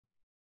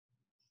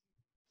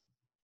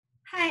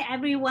Hi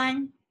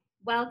everyone,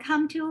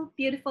 welcome to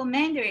Beautiful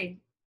Mandarin.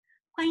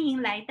 欢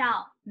迎来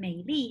到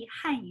美丽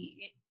汉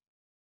语.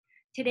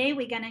 Today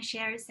we're going to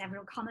share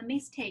several common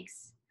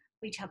mistakes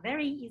which are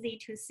very easy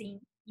to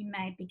see in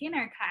my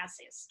beginner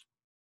classes.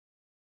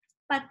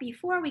 But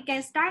before we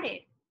get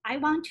started, I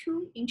want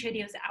to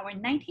introduce our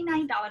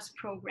 $99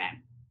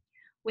 program.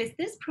 With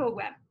this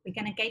program, we're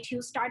going to get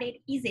you started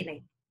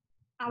easily.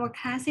 Our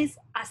classes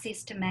are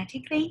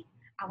systematically,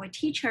 our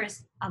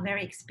teachers are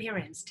very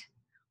experienced.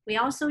 We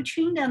also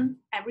train them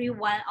every 1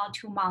 or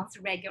 2 months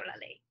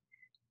regularly,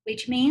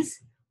 which means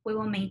we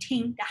will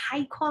maintain the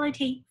high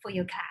quality for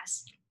your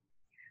class.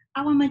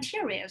 Our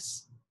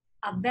materials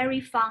are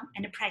very fun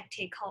and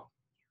practical,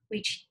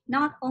 which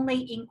not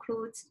only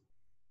includes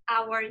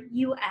our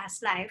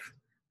US life,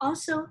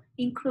 also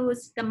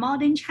includes the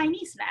modern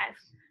Chinese life,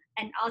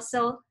 and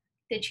also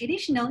the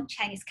traditional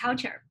Chinese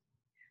culture.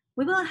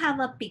 We will have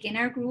a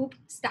beginner group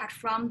start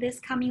from this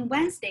coming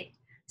Wednesday.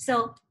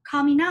 So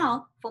call me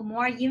now for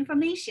more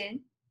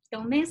information.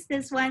 Don't miss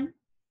this one.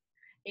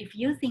 If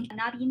you think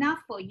not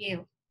enough for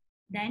you,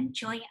 then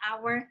join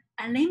our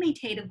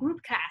unlimited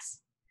group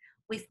class.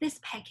 With this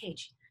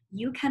package,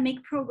 you can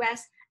make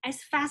progress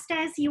as fast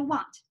as you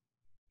want.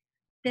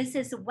 This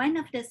is one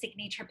of the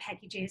signature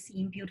packages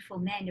in Beautiful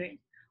Mandarin.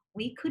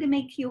 We could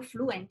make you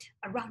fluent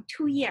around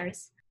 2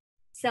 years.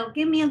 So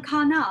give me a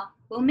call now.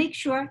 We'll make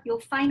sure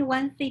you'll find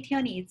one fit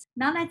your needs.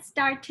 Now let's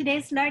start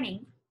today's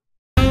learning.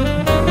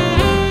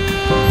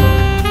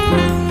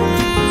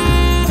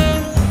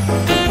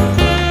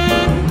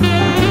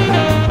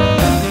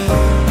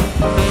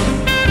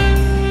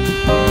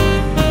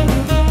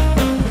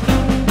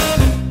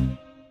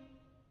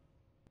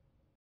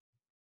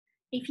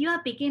 If you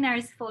are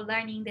beginners for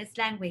learning this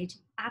language,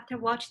 after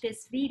watch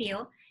this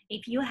video,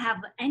 if you have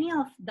any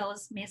of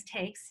those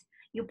mistakes,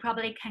 you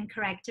probably can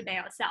correct by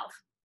yourself.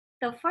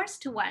 The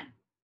first one,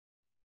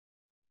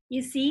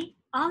 you see,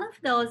 all of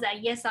those are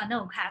yes or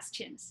no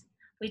questions,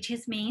 which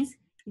means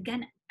you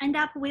can end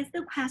up with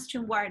the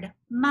question word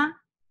ma.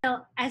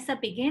 So as a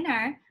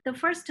beginner, the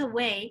first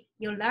way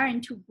you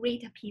learn to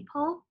greet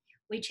people,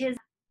 which is,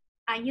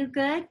 are you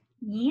good?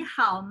 你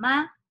好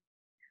吗?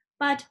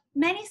 But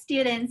many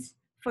students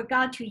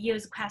forgot to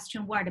use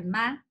question word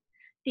ma.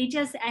 They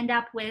just end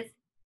up with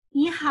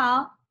你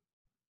好.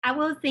 I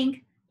will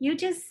think you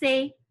just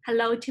say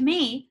hello to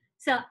me.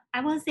 So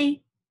I will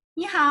say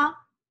你好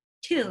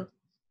too,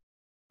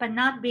 but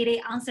not really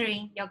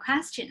answering your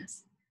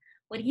questions.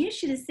 What you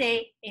should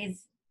say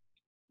is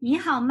你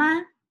好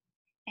吗?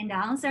 And the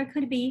answer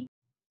could be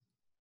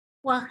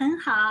我很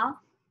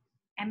好.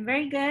 I'm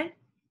very good.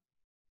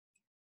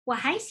 我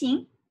还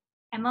行.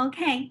 I'm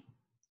okay.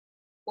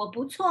 我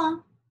不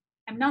错.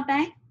 I'm not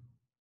bad.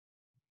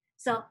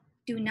 So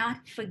do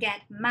not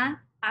forget ma,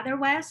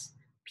 otherwise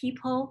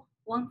people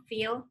won't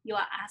feel you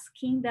are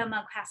asking them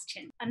a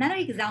question. Another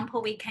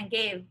example we can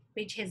give,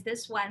 which is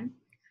this one,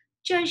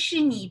 这是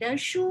你的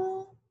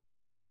书.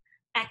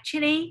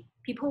 Actually,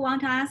 people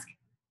want to ask,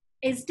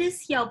 is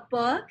this your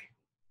book?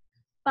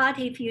 But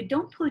if you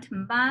don't put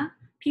ma,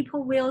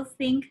 people will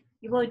think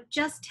you will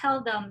just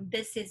tell them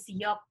this is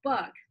your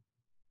book.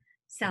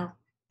 So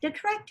the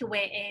correct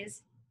way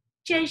is,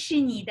 这是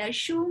你的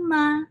书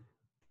吗?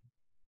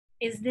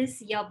 Is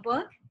this your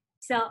book?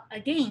 So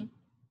again,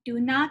 do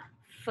not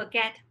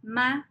forget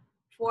ma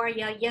for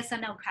your yes or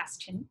no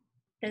question.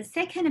 The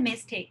second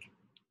mistake.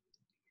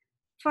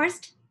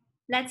 First,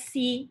 let's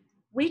see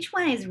which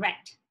one is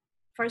right.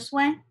 First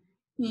one,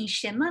 你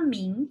什么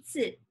名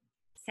字?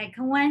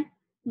 Second one,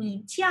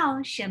 你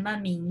叫什么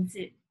名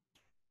字?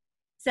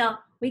 So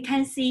we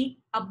can see,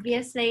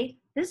 obviously,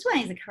 this one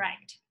is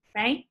correct,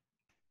 right?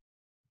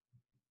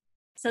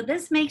 So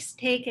this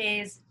mistake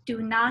is, do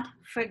not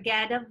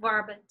forget the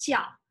verb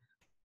叫.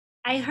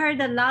 I heard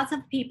a lot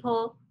of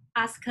people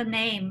ask a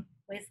name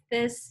with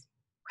this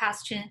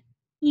question,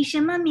 你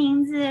什么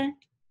名字?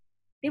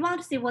 They want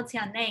to say what's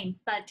your name,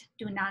 but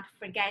do not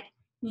forget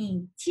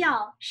你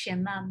叫什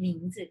么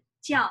名字?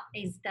 叫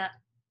is the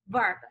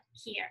verb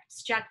here.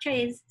 Structure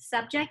is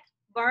subject,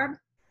 verb,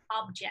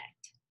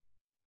 object.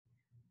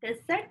 The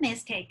third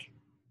mistake.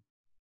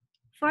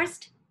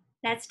 First,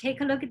 let's take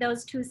a look at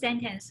those two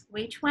sentences.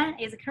 Which one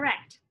is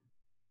correct?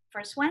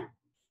 First one,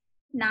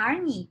 哪儿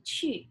你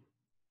去?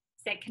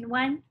 Second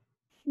one,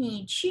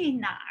 你去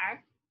哪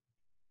儿?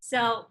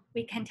 So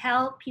we can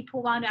tell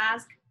people want to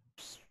ask,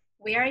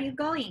 where are you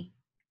going?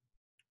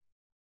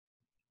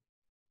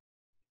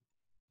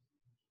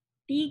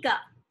 第一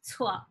个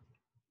错，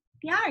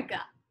第二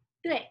个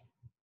对。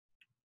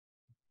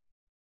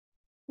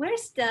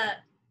Where's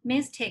the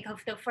mistake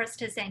of the first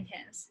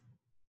sentence?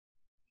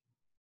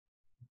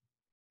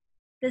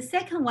 The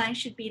second one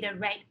should be the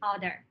right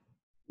order.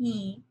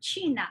 你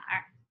去哪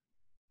儿?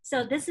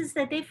 So this is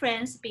the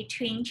difference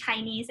between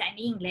Chinese and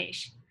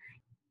English.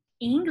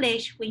 In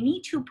English, we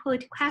need to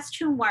put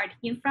question word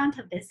in front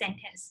of the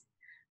sentence.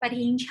 But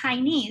in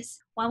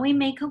Chinese, when we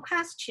make a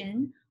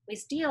question, we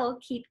still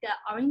keep the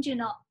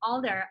original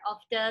order of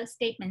the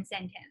statement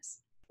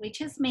sentence,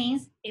 which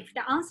means if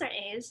the answer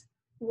is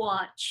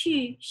我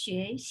去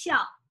学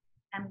校,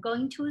 I'm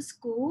going to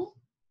school.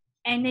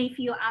 And if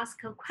you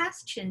ask a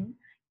question,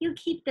 you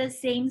keep the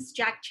same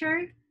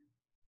structure,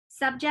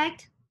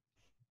 subject,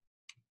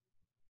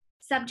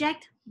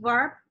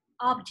 verb,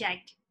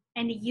 object,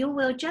 and you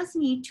will just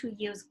need to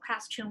use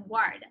question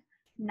word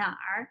哪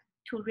儿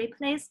to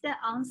replace the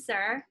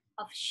answer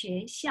of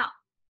学校,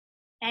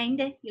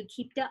 and you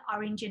keep the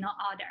original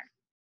order.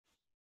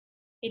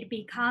 It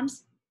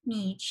becomes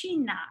你去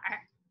哪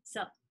儿?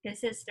 So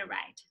this is the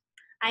right.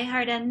 I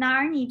heard 哪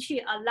儿你去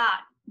a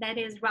lot. That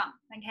is wrong,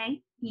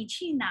 okay? 你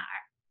去哪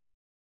儿?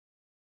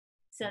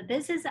 So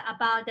this is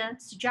about the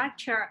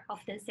structure of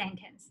the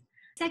sentence.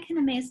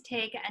 Second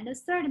mistake and the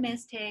third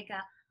mistake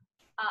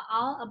are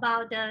all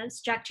about the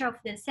structure of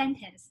the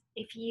sentence.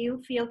 If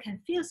you feel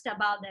confused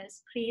about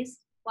this, please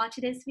watch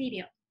this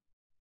video.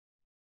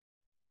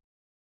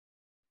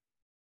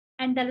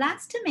 And the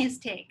last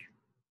mistake.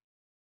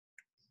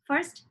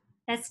 First,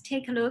 let's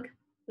take a look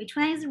which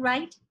one is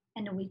right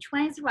and which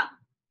one is wrong.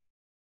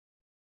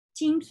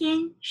 今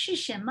天是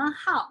什么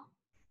号?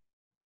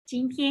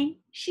 今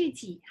天是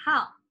几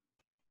号?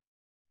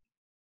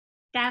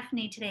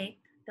 Definitely,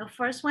 the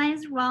first one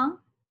is wrong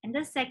and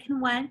the second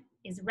one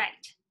is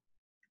right.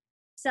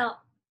 So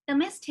the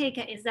mistake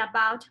is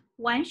about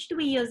when should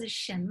we use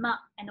什么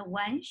and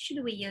when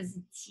should we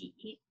use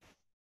几.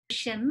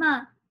 什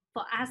么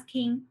for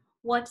asking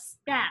what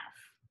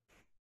stuff,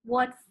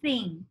 what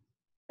thing,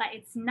 but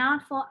it's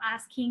not for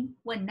asking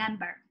what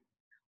number.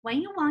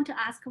 When you want to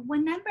ask what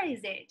number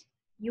is it,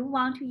 you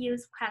want to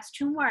use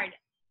question word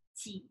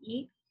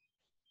几.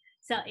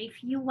 So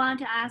if you want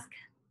to ask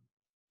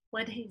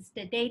what is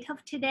the date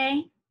of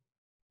today,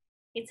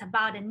 it's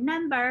about a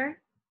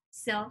number,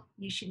 so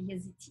you should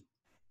use 几.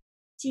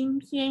 今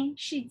天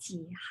是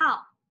几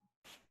号?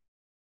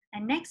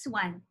 And next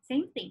one,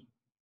 same thing.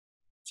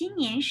 今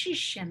年是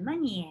什么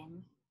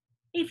年?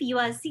 If you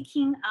are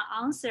seeking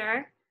an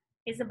answer,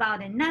 it's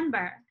about a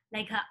number,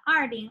 like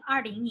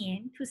 2020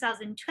年,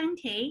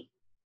 2020,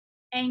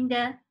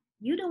 and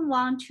you don't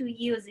want to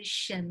use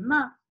什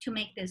么 to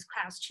make this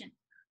question,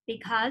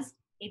 because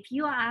if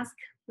you ask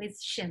with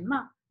什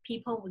么,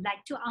 people would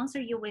like to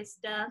answer you with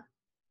the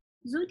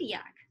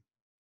zodiac.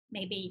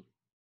 Maybe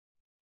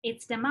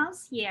it's the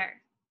mouse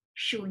year,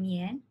 鼠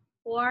年,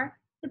 or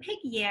the pig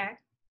year,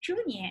 猪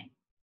年.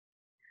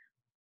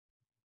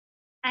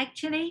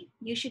 Actually,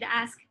 you should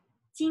ask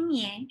今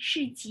年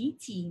是几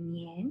几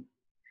年?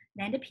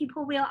 Then the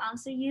people will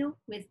answer you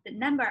with the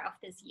number of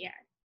this year.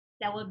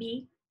 That will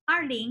be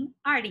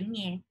 2020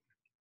年.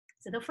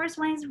 So the first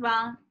one is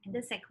wrong and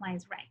the second one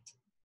is right.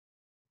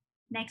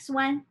 Next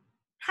one,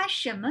 他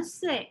什么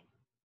岁?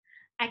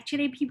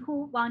 Actually,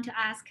 people want to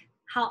ask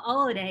how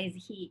old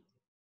is he?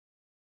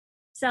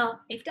 So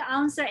if the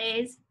answer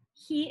is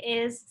he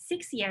is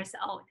 6 years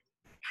old,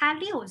 他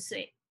6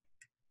岁,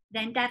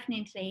 then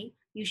definitely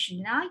you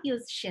should not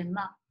use 什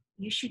么,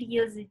 you should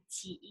use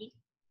几.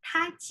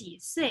 他几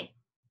岁?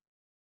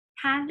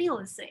 他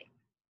6岁.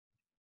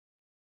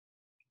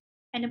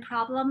 And the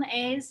problem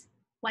is,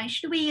 when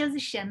should we use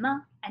什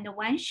么 and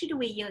when should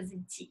we use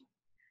几?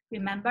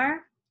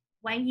 Remember,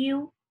 when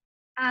you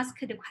ask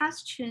the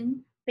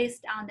question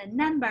based on the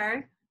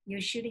number, you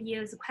should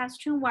use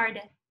question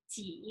word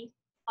几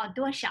or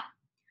多少.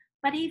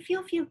 But if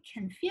you feel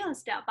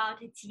confused about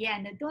几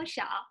and 多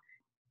少,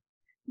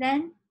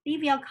 then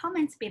leave your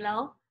comments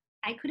below.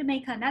 I could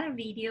make another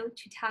video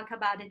to talk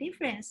about the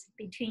difference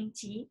between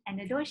几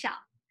and 多少.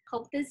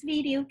 Hope this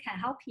video can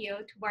help you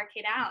to work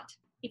it out.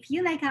 If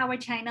you like our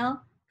channel,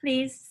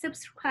 please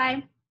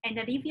subscribe and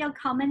leave your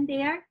comment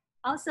there.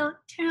 Also,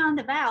 turn on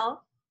the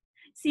bell.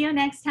 See you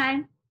next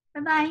time.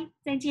 Bye bye.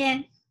 再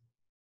见.